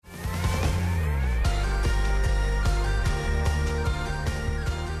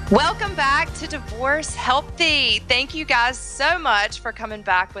Welcome back to Divorce Healthy. Thank you guys so much for coming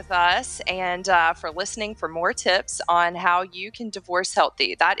back with us and for listening for more tips on how you can divorce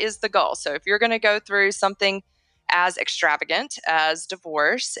healthy. That is the goal. So if you're going to go through something as extravagant as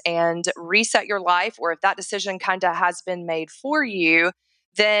divorce and reset your life, or if that decision kind of has been made for you,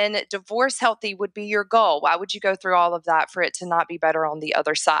 then divorce healthy would be your goal. Why would you go through all of that for it to not be better on the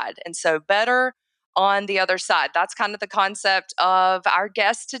other side? And so better on the other side. That's kind of the concept of our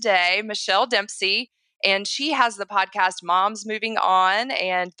guest today, Michelle Dempsey. And she has the podcast Moms Moving On,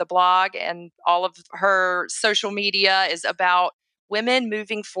 and the blog and all of her social media is about women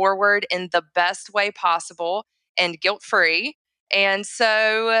moving forward in the best way possible and guilt free. And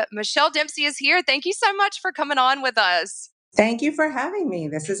so Michelle Dempsey is here. Thank you so much for coming on with us. Thank you for having me.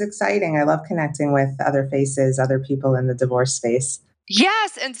 This is exciting. I love connecting with other faces, other people in the divorce space.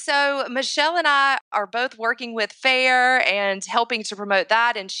 Yes. And so Michelle and I are both working with FAIR and helping to promote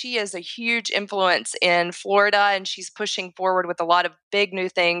that. And she is a huge influence in Florida, and she's pushing forward with a lot of big new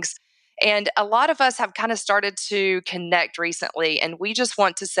things. And a lot of us have kind of started to connect recently. And we just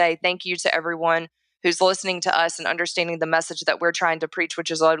want to say thank you to everyone who's listening to us and understanding the message that we're trying to preach,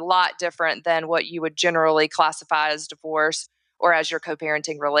 which is a lot different than what you would generally classify as divorce or as your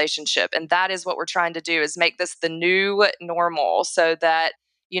co-parenting relationship. And that is what we're trying to do, is make this the new normal, so that,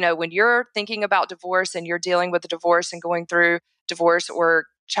 when you're thinking about divorce and you're dealing with a divorce and going through divorce or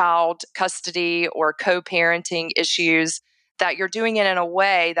child custody or co-parenting issues, that you're doing it in a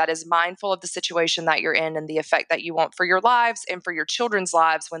way that is mindful of the situation that you're in and the effect that you want for your lives and for your children's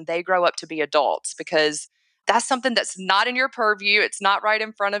lives when they grow up to be adults. Because that's something that's not in your purview. It's not right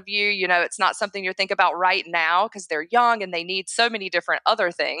in front of you. It's not something you think about right now because they're young and they need so many different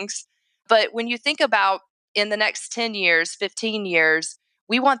other things. But when you think about in the next 10 years, 15 years,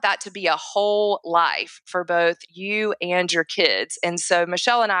 we want that to be a whole life for both you and your kids. And so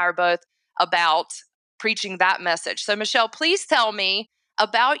Michelle and I are both about preaching that message. So Michelle, please tell me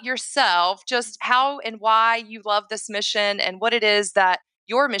about yourself, just how and why you love this mission and what it is that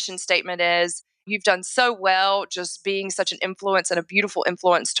your mission statement is. You've done so well just being such an influence and a beautiful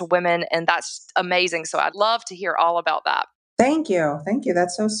influence to women, and that's amazing. So I'd love to hear all about that. Thank you. Thank you.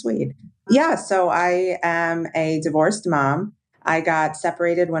 That's so sweet. Yeah, so I am a divorced mom. I got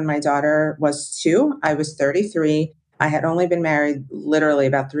separated when my daughter was 2. I was 33. I had only been married literally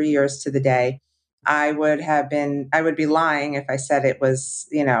about 3 years to the day. I would be lying if I said it was,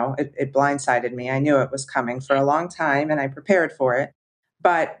 it blindsided me. I knew it was coming for a long time and I prepared for it.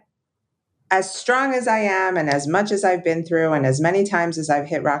 But as strong as I am and as much as I've been through and as many times as I've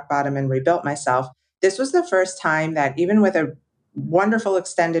hit rock bottom and rebuilt myself, this was the first time that, even with a wonderful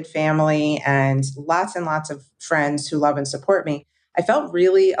extended family and lots of friends who love and support me, I felt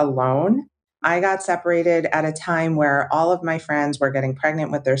really alone. I got separated at a time where all of my friends were getting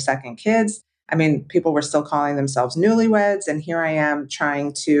pregnant with their second kids. I mean, people were still calling themselves newlyweds. And here I am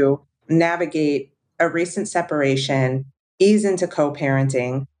trying to navigate a recent separation, ease into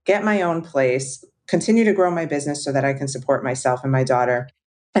co-parenting, get my own place, continue to grow my business so that I can support myself and my daughter.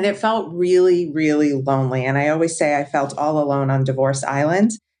 And it felt really, really lonely. And I always say I felt all alone on Divorce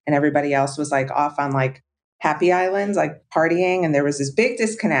Island, and everybody else was like off on like happy islands, like partying. And there was this big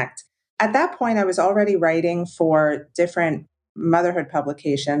disconnect. At that point, I was already writing for different motherhood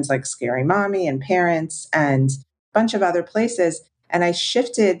publications like Scary Mommy and Parents and a bunch of other places. And I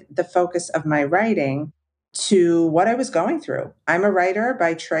shifted the focus of my writing to what I was going through. I'm a writer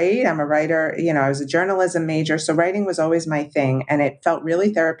by trade. I'm a writer, I was a journalism major. So writing was always my thing. And it felt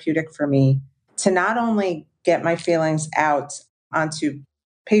really therapeutic for me to not only get my feelings out onto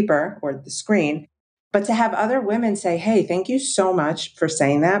paper or the screen, but to have other women say, hey, thank you so much for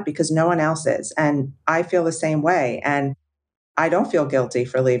saying that, because no one else is. And I feel the same way. And I don't feel guilty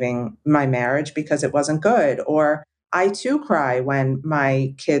for leaving my marriage because it wasn't good. Or I too cry when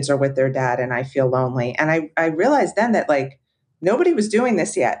my kids are with their dad and I feel lonely. And I realized then that like nobody was doing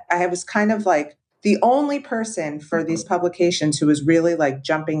this yet. I was kind of like the only person for these publications who was really like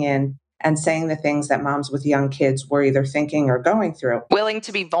jumping in and saying the things that moms with young kids were either thinking or going through. Willing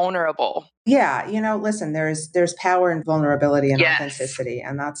to be vulnerable. Yeah, listen, there's power in vulnerability and authenticity,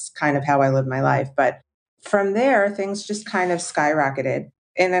 and that's kind of how I live my life. But from there, things just kind of skyrocketed.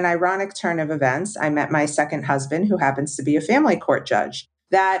 In an ironic turn of events, I met my second husband, who happens to be a family court judge.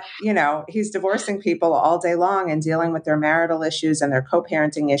 That, he's divorcing people all day long and dealing with their marital issues and their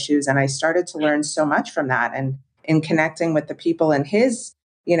co-parenting issues. And I started to learn so much from that. And in connecting with the people in his,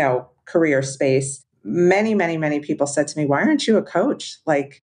 career space, many, many, many people said to me, why aren't you a coach?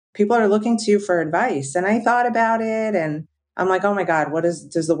 Like, people are looking to you for advice. And I thought about it and I'm like, oh my God,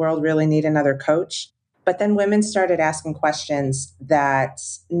 does the world really need another coach? But then women started asking questions that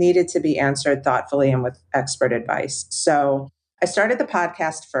needed to be answered thoughtfully and with expert advice. So I started the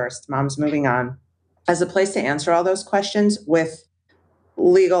podcast first, Moms Moving On, as a place to answer all those questions with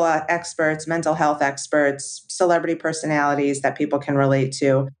legal experts, mental health experts, celebrity personalities that people can relate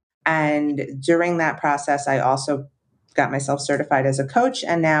to. And during that process, I also got myself certified as a coach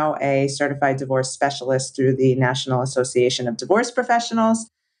and now a certified divorce specialist through the National Association of Divorce Professionals.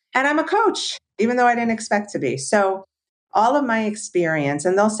 And I'm a coach, even though I didn't expect to be. So all of my experience,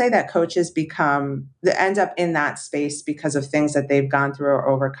 and they'll say that coaches end up in that space because of things that they've gone through or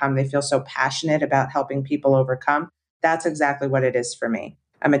overcome. They feel so passionate about helping people overcome. That's exactly what it is for me.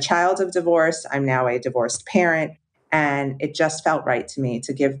 I'm a child of divorce. I'm now a divorced parent. And it just felt right to me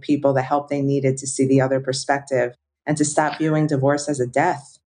to give people the help they needed to see the other perspective and to stop viewing divorce as a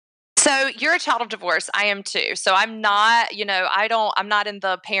death. So you're a child of divorce. I am too. So I'm not, I'm not in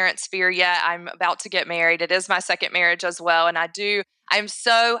the parent sphere yet. I'm about to get married. It is my second marriage as well. And I'm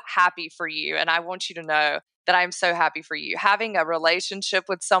so happy for you. And I want you to know that I'm so happy for you. Having a relationship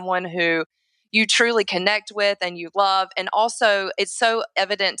with someone who you truly connect with and you love. And also it's so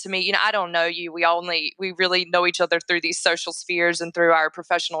evident to me, I don't know you. We really know each other through these social spheres and through our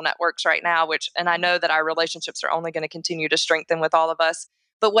professional networks right now, and I know that our relationships are only going to continue to strengthen with all of us.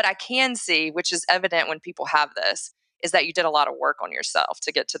 But what I can see, which is evident when people have this, is that you did a lot of work on yourself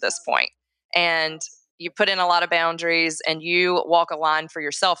to get to this point. And you put in a lot of boundaries and you walk a line for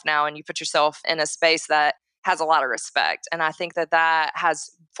yourself now and you put yourself in a space that has a lot of respect. And I think that has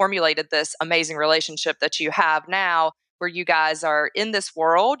formulated this amazing relationship that you have now where you guys are in this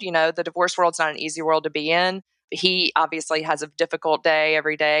world. The divorce world's not an easy world to be in. He obviously has a difficult day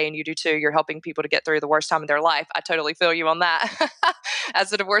every day, and you do too. You're helping people to get through the worst time of their life. I totally feel you on that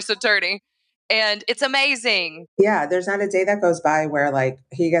as a divorce attorney. And it's amazing. Yeah, there's not a day that goes by where like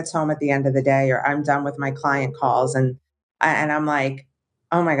he gets home at the end of the day or I'm done with my client calls and I'm like,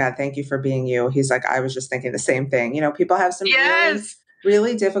 "Oh my God, thank you for being you." He's like, "I was just thinking the same thing." People have some Yes.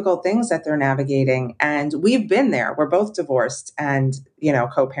 really difficult things that they're navigating and we've been there. We're both divorced and,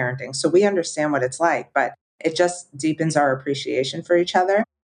 co-parenting. So we understand what it's like, but it just deepens our appreciation for each other.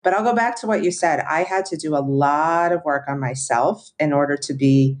 But I'll go back to what you said. I had to do a lot of work on myself in order to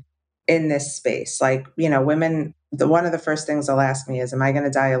be in this space. Like, women, one of the first things they'll ask me is, am I going to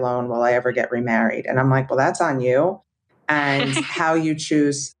die alone? Will I ever get remarried? And I'm like, well, that's on you and how you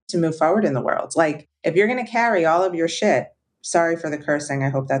choose to move forward in the world. Like, if you're going to carry all of your shit, sorry for the cursing. I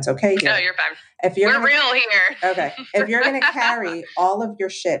hope that's okay here. No, you're fine. We're real here. Okay. If you're going to carry all of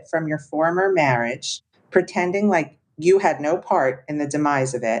your shit from your former marriage, pretending like you had no part in the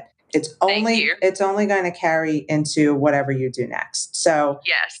demise of it, it's only going to carry into whatever you do next. So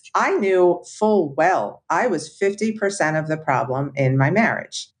yes, I knew full well I was 50% of the problem in my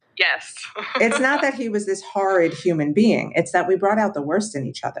marriage. Yes. It's not that he was this horrid human being. It's that we brought out the worst in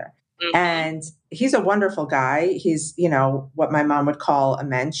each other. Mm-hmm. And he's a wonderful guy. He's, what my mom would call a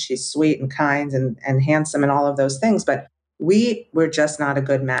mensch. He's sweet and kind and handsome and all of those things. But we were just not a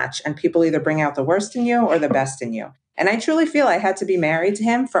good match. And people either bring out the worst in you or the best in you. And I truly feel I had to be married to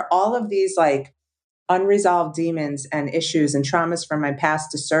him for all of these like unresolved demons and issues and traumas from my past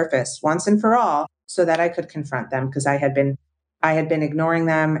to surface once and for all so that I could confront them because I had been ignoring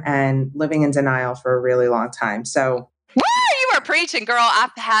them and living in denial for a really long time. So you were preaching, girl.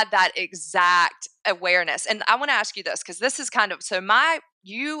 I've had that exact awareness. And I want to ask you this because this is kind of,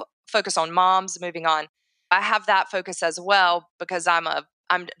 you focus on moms moving on. I have that focus as well because I'm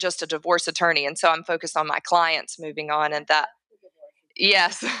just a divorce attorney. And so I'm focused on my clients moving on and that.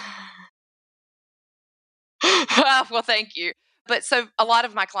 Yes. Well, thank you. But so a lot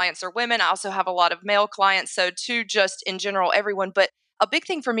of my clients are women. I also have a lot of male clients. So too, just in general, everyone. But a big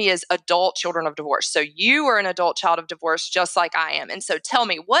thing for me is adult children of divorce. So you are an adult child of divorce, just like I am. And so tell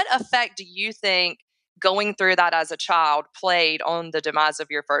me, what effect do you think going through that as a child played on the demise of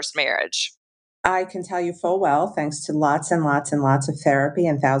your first marriage? I can tell you full well, thanks to lots and lots and lots of therapy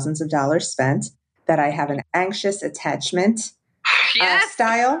and thousands of dollars spent, that I have an anxious attachment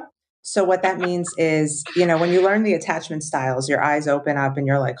style. So what that means is, when you learn the attachment styles, your eyes open up and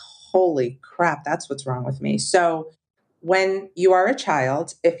you're like, holy crap, that's what's wrong with me. So when you are a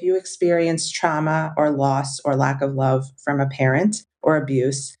child, if you experience trauma or loss or lack of love from a parent or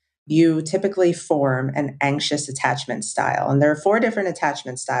abuse, you typically form an anxious attachment style. And there are 4 different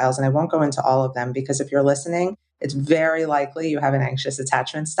attachment styles, and I won't go into all of them because if you're listening, it's very likely you have an anxious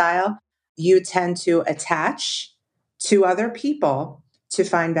attachment style. You tend to attach to other people to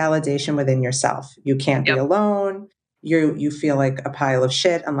find validation within yourself. You can't be alone. You feel like a pile of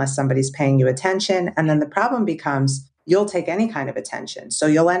shit unless somebody's paying you attention. And then the problem becomes you'll take any kind of attention. So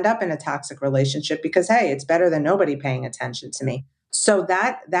you'll end up in a toxic relationship because, hey, it's better than nobody paying attention to me. So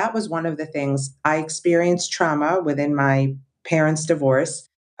that was one of the things. I experienced trauma within my parents' divorce.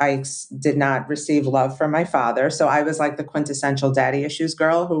 Did not receive love from my father. So I was like the quintessential daddy issues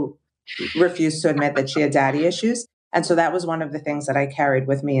girl who refused to admit that she had daddy issues. And so that was one of the things that I carried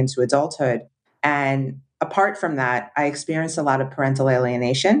with me into adulthood. And apart from that, I experienced a lot of parental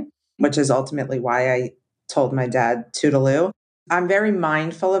alienation, which is ultimately why I told my dad toodaloo. I'm very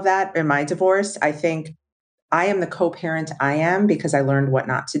mindful of that in my divorce. I think I am the co-parent I am because I learned what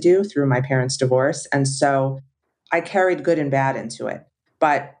not to do through my parents' divorce. And so I carried good and bad into it.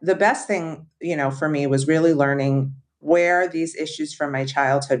 But the best thing, for me was really learning where these issues from my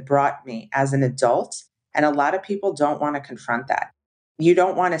childhood brought me as an adult. And a lot of people don't want to confront that. You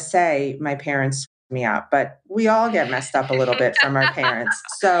don't want to say my parents screwed me up, but we all get messed up a little bit from our parents.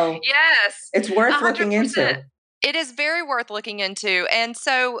 So Yes, it's worth looking 100%. into. It is very worth looking into. And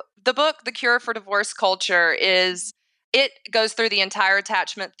so the book, The Cure for Divorce Culture, it goes through the entire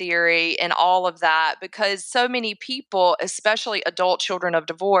attachment theory and all of that because so many people, especially adult children of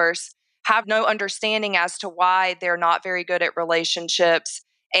divorce, have no understanding as to why they're not very good at relationships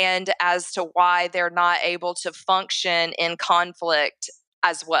and as to why they're not able to function in conflict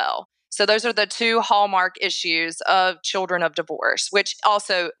as well. So those are the two hallmark issues of children of divorce, which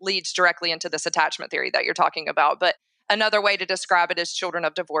also leads directly into this attachment theory that you're talking about. But another way to describe it is children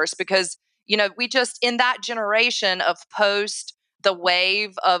of divorce because, we just in that generation of post the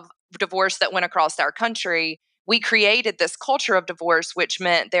wave of divorce that went across our country, we created this culture of divorce, which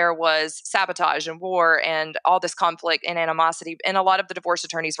meant there was sabotage and war and all this conflict and animosity. And a lot of the divorce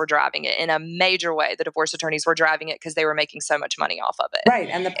attorneys were driving it in a major way. The divorce attorneys were driving it because they were making so much money off of it. Right.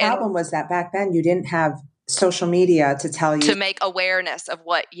 And the And problem was that back then you didn't have social media to tell you to make awareness of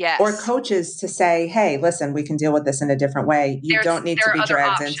what, or yes. coaches to say, hey, listen, we can deal with this in a different way. You don't need There to are be other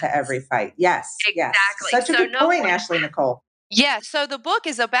dragged options. into every fight. Yes. Yes. Exactly. Such a So good no point, one. Ashley Nicole. Yeah, so the book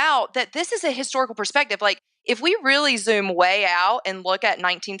is about that this is a historical perspective. Like, if we really zoom way out and look at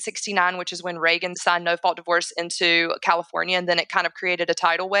 1969, which is when Reagan signed no fault divorce into California, and then it kind of created a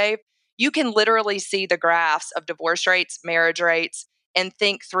tidal wave, you can literally see the graphs of divorce rates, marriage rates, and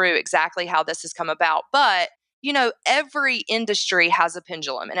think through exactly how this has come about. But, every industry has a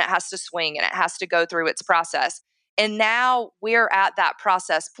pendulum and it has to swing and it has to go through its process. And now we're at that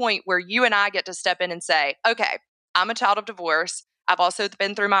process point where you and I get to step in and say, okay, I'm a child of divorce. I've also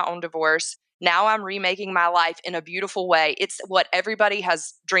been through my own divorce. Now I'm remaking my life in a beautiful way. It's what everybody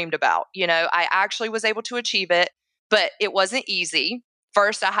has dreamed about. I actually was able to achieve it, but it wasn't easy.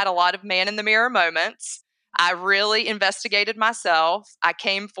 First, I had a lot of man in the mirror moments. I really investigated myself. I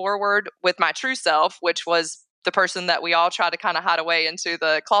came forward with my true self, which was the person that we all try to kind of hide away into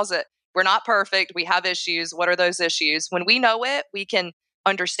the closet. We're not perfect. We have issues. What are those issues? When we know it, we can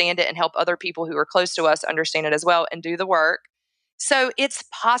understand it and help other people who are close to us understand it as well and do the work. So it's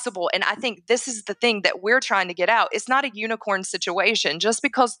possible. And I think this is the thing that we're trying to get out. It's not a unicorn situation. Just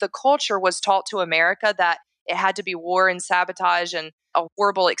because the culture was taught to America that it had to be war and sabotage and a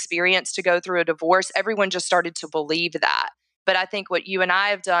horrible experience to go through a divorce, everyone just started to believe that. But I think what you and I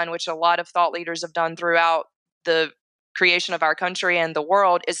have done, which a lot of thought leaders have done throughout the creation of our country and the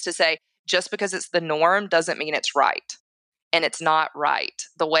world, is to say just because it's the norm doesn't mean it's right, and it's not right.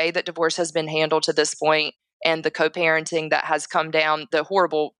 The way that divorce has been handled to this point and the co-parenting that has come down, the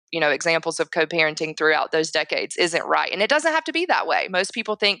horrible, examples of co-parenting throughout those decades isn't right. And it doesn't have to be that way. Most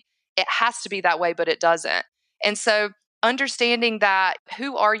people think it has to be that way, but it doesn't. And so understanding that,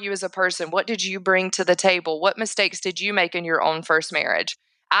 who are you as a person? What did you bring to the table? What mistakes did you make in your own first marriage?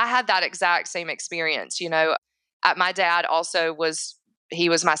 I had that exact same experience. My dad also he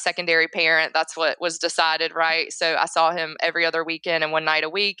was my secondary parent. That's what was decided, right? So I saw him every other weekend and one night a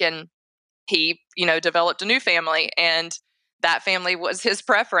week. And he, developed a new family. And that family was his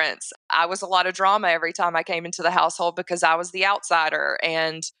preference. I was a lot of drama every time I came into the household because I was the outsider.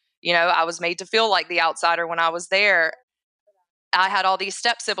 And, I was made to feel like the outsider when I was there. I had all these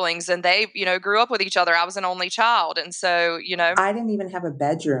step siblings and they, grew up with each other. I was an only child. And so, I didn't even have a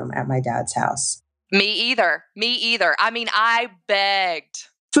bedroom at my dad's house. me either. Me either. I mean, I begged.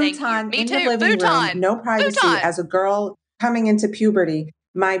 Thank you. Futon Me in the too. living room, Futon. no privacy. Futon. As a girl coming into puberty,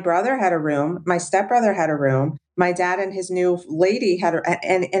 my brother had a room, my stepbrother had a room, my dad and his new lady had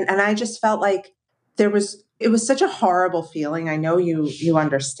and I just felt like it was such a horrible feeling. I know you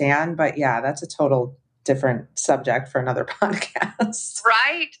understand, but yeah, that's a total different subject for another podcast.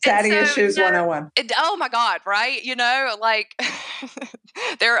 Right. Daddy issues 101. Oh my God, right? Like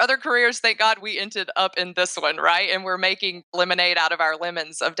there are other careers. Thank God we ended up in this one, right? And we're making lemonade out of our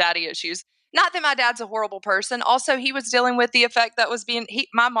lemons of daddy issues. Not that my dad's a horrible person. Also, he was dealing with the effect that was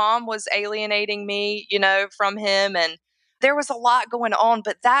my mom was alienating me, from him. And there was a lot going on,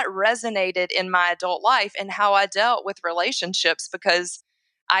 but that resonated in my adult life and how I dealt with relationships because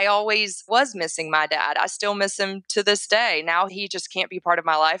I always was missing my dad. I still miss him to this day. Now he just can't be part of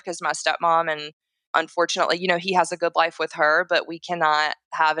my life because my stepmom, and unfortunately, he has a good life with her, but we cannot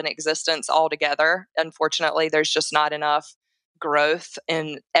have an existence all together. Unfortunately, there's just not enough growth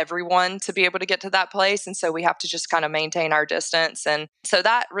in everyone to be able to get to that place. And so we have to just kind of maintain our distance. And so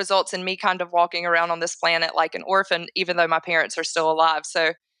that results in me kind of walking around on this planet like an orphan, even though my parents are still alive.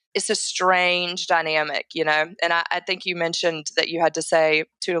 So it's a strange dynamic, And I think you mentioned that you had to say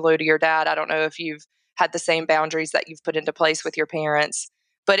toodaloo to your dad. I don't know if you've had the same boundaries that you've put into place with your parents,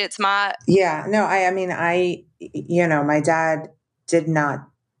 but it's my. Yeah, no, I mean, my dad did not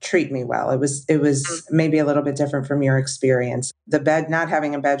treat me well. It was maybe a little bit different from your experience. Not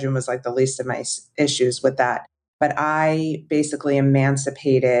having a bedroom was like the least of my issues with that. But I basically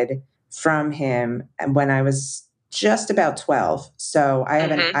emancipated from him when I was just about 12. So I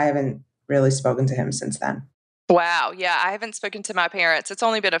haven't really spoken to him since then. Wow. Yeah. I haven't spoken to my parents. It's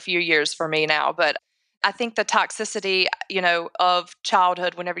only been a few years for me now, but I think the toxicity, of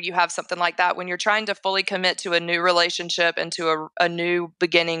childhood, whenever you have something like that, when you're trying to fully commit to a new relationship and to a new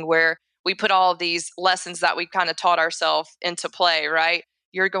beginning where we put all of these lessons that we've kind of taught ourselves into play, right?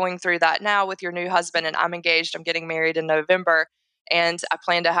 You're going through that now with your new husband, and I'm engaged. I'm getting married in November, and I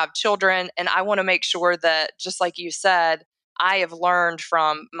plan to have children. And I want to make sure that, just like you said, I have learned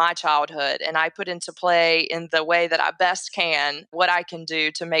from my childhood and I put into play in the way that I best can what I can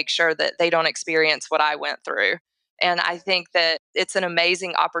do to make sure that they don't experience what I went through. And I think that it's an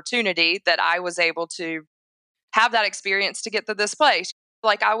amazing opportunity that I was able to have that experience to get to this place.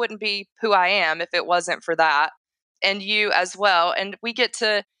 Like, I wouldn't be who I am if it wasn't for that. And you as well. And we get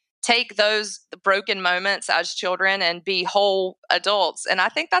to take those broken moments as children and be whole adults. And I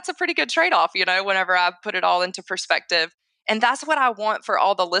think that's a pretty good trade off, whenever I put it all into perspective. And that's what I want for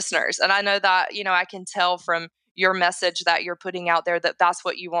all the listeners. And I know that, I can tell from your message that you're putting out there that that's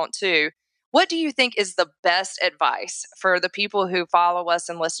what you want too. What do you think is the best advice for the people who follow us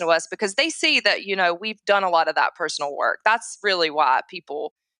and listen to us? Because they see that, we've done a lot of that personal work. That's really why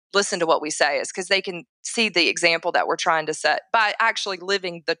people listen to what we say, is because they can see the example that we're trying to set by actually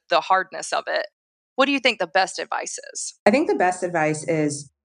living the hardness of it. What do you think the best advice is? I think the best advice is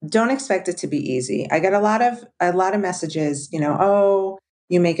don't expect it to be easy. I get a lot of messages, oh,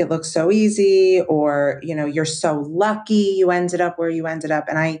 you make it look so easy, or, you're so lucky you ended up where you ended up.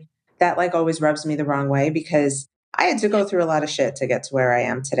 And that like always rubs me the wrong way because I had to go through a lot of shit to get to where I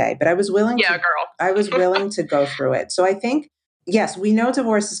am today, but Yeah, girl. I was willing to go through it. So I think, yes, we know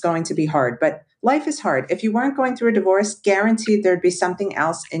divorce is going to be hard, but life is hard. If you weren't going through a divorce, guaranteed there'd be something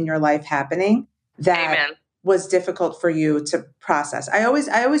else in your life happening that Amen. was difficult for you to process. I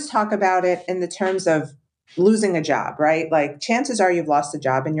always talk about it in the terms of losing a job, right? Like chances are you've lost a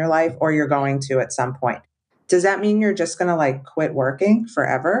job in your life or you're going to at some point. Does that mean you're just going to like quit working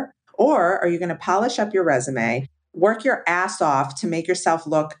forever? Or are you going to polish up your resume, work your ass off to make yourself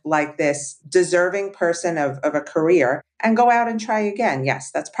look like this deserving person of a career and go out and try again? Yes,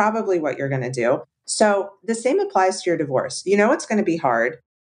 that's probably what you're going to do. So the same applies to your divorce. You know it's going to be hard.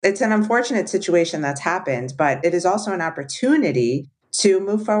 It's an unfortunate situation that's happened, but it is also an opportunity to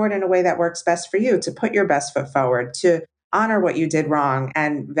move forward in a way that works best for you, to put your best foot forward, to honor what you did wrong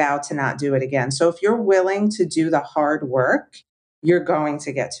and vow to not do it again. So if you're willing to do the hard work, you're going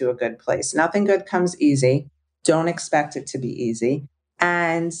to get to a good place. Nothing good comes easy. Don't expect it to be easy.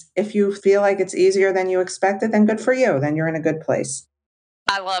 And if you feel like it's easier than you expected, then good for you. Then you're in a good place.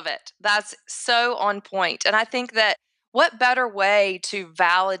 I love it. That's so on point. And I think that what better way to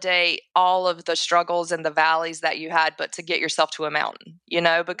validate all of the struggles and the valleys that you had, but to get yourself to a mountain,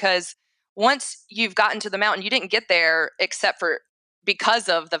 because once you've gotten to the mountain, you didn't get there except for because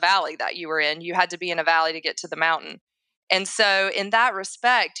of the valley that you were in. You had to be in a valley to get to the mountain. And so, in that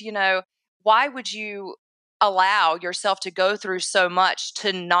respect, why would you allow yourself to go through so much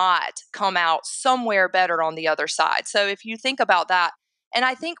to not come out somewhere better on the other side? So, if you think about that, and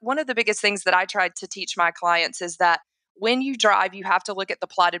I think one of the biggest things that I tried to teach my clients is that when you drive, you have to look at the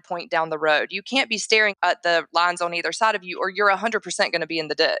plotted point down the road. You can't be staring at the lines on either side of you, or you're 100% going to be in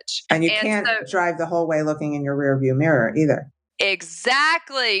the ditch. And you And can't so, drive the whole way looking in your rearview mirror either.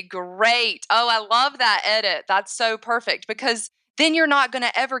 exactly, great. Oh, I love that edit. That's so perfect because then you're not going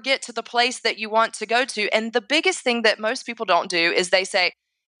to ever get to the place that you want to go to. And the biggest thing that most people don't do is they say,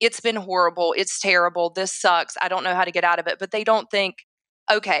 it's been horrible. It's terrible. This sucks. I don't know how to get out of it. But they don't think,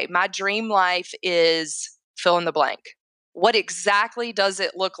 okay, my dream life is fill in the blank. What exactly does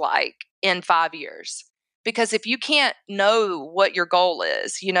it look like? in 5 years. Because if you can't know what your goal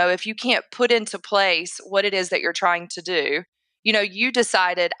is, if you can't put into place what it is that you're trying to do, you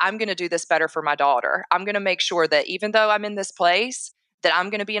decided, I'm going to do this better for my daughter. I'm going to make sure that even though I'm in this place, that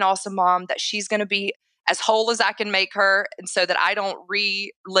I'm going to be an awesome mom, that she's going to be as whole as I can make her, and so that I don't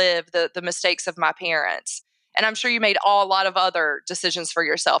relive the mistakes of my parents. And I'm sure you made a lot of other decisions for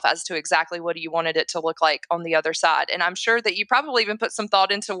yourself as to exactly what you wanted it to look like on the other side. And I'm sure that you probably even put some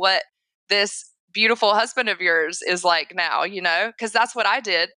thought into what this beautiful husband of yours is like now, because that's what I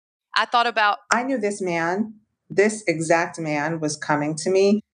did. I thought about, I knew this exact man was coming to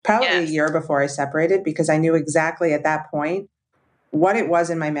me probably a yes, year before I separated, because I knew exactly at that point what it was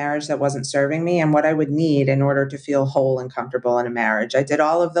in my marriage that wasn't serving me and what I would need in order to feel whole and comfortable in a marriage. I did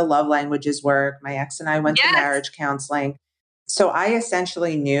all of the love languages work. My ex and I went to yes, marriage counseling. So I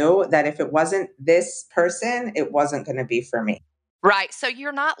essentially knew that if it wasn't this person, it wasn't going to be for me. right. So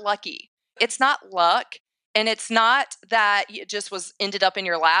you're not lucky. It's not luck. And it's not that it just was ended up in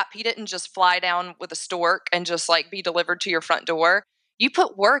your lap. He didn't just fly down with a stork and just like be delivered to your front door. You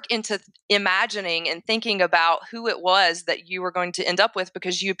put work into imagining and thinking about who it was that you were going to end up with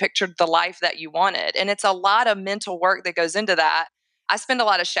because you pictured the life that you wanted. And it's a lot of mental work that goes into that. I spend a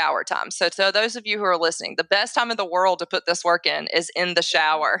lot of shower time. So to those of you who are listening, the best time in the world to put this work in is in the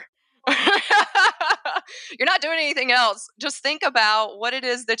shower. You're not doing anything else. Just think about what it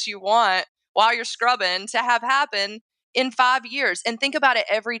is that you want while you're scrubbing to have happen in 5 years, and think about it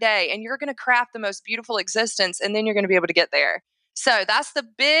every day. And you're going to craft the most beautiful existence, and then you're going to be able to get there. So that's the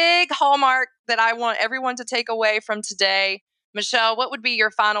big hallmark that I want everyone to take away from today. Michelle, what would be your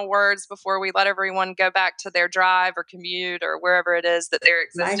final words before we let everyone go back to their drive or commute or wherever it is that they're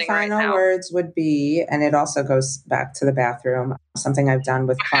My existing right final now? words would be, and it also goes back to the bathroom, something I've done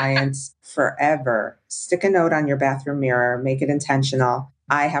with clients forever. Stick a note on your bathroom mirror, make it intentional.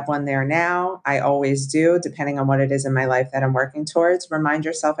 I have one there now. I always do, depending on what it is in my life that I'm working towards. Remind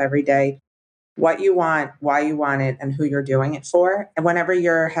yourself every day what you want, why you want it, and who you're doing it for. And whenever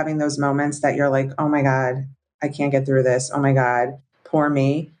you're having those moments that you're like, oh my God, I can't get through this. Oh my God, poor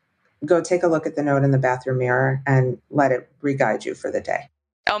me. Go take a look at the note in the bathroom mirror and let it re-guide you for the day.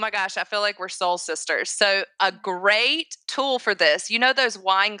 Oh my gosh, I feel like we're soul sisters. So, a great tool for this, those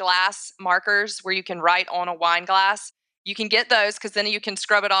wine glass markers where you can write on a wine glass? You can get those because then you can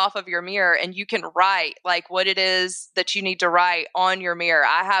scrub it off of your mirror and you can write like what it is that you need to write on your mirror.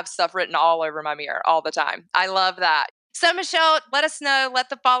 I have stuff written all over my mirror all the time. I love that. So, Michelle, let us know,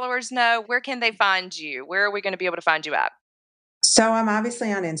 let the followers know, where can they find you? Where are we going to be able to find you at? So I'm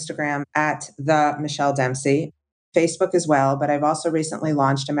obviously on Instagram at the Michelle Dempsey, Facebook as well, but I've also recently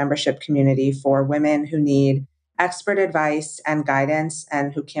launched a membership community for women who need expert advice and guidance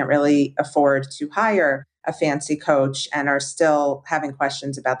and who can't really afford to hire a fancy coach and are still having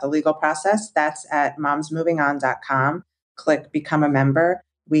questions about the legal process. That's at momsmovingon.com. Click become a member.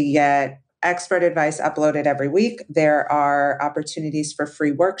 We get expert advice uploaded every week. There are opportunities for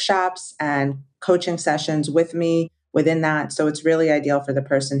free workshops and coaching sessions with me within that. So it's really ideal for the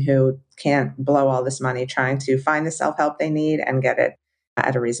person who can't blow all this money trying to find the self-help they need and get it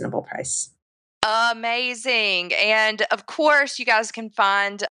at a reasonable price. Amazing. And of course, you guys can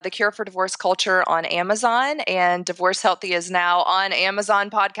find The Cure for Divorce Culture on Amazon, and Divorce Healthy is now on Amazon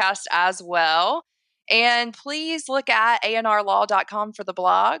podcast as well. And please look at anrlaw.com for the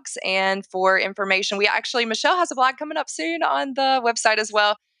blogs and for information. Michelle has a blog coming up soon on the website as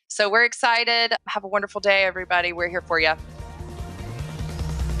well. So we're excited. Have a wonderful day, everybody. We're here for you.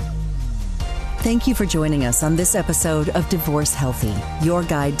 Thank you for joining us on this episode of Divorce Healthy, your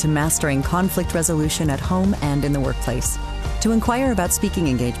guide to mastering conflict resolution at home and in the workplace. To inquire about speaking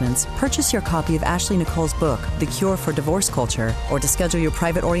engagements, purchase your copy of Ashley Nicole's book, The Cure for Divorce Culture, or to schedule your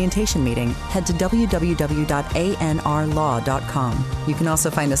private orientation meeting, head to www.anrlaw.com. You can also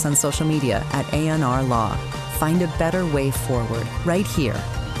find us on social media at ANR Law. Find a better way forward right here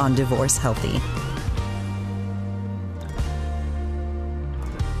on Divorce Healthy.